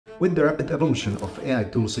With the rapid evolution of AI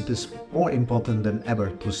tools, it is more important than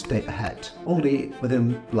ever to stay ahead. Only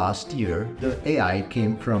within last year, the AI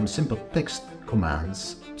came from simple text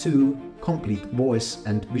commands to complete voice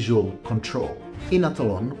and visual control. In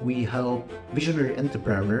Athlon, we help visionary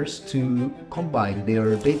entrepreneurs to combine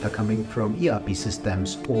their data coming from ERP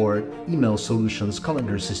systems or email solutions,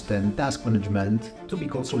 calendar system, task management to be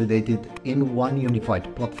consolidated in one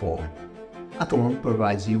unified platform. Athlon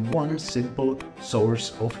provides you one simple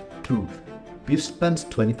source of truth. We've spent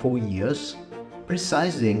 24 years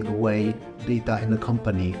precising the way data in a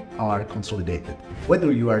company are consolidated.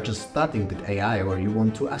 Whether you are just starting with AI or you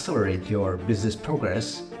want to accelerate your business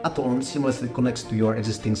progress, Athlon seamlessly connects to your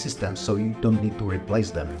existing systems so you don't need to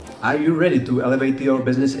replace them. Are you ready to elevate your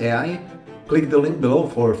business AI? Click the link below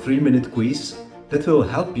for a 3-minute quiz that will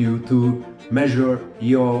help you to measure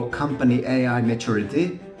your company AI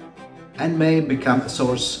maturity and may become a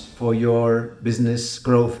source for your business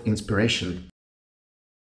growth inspiration.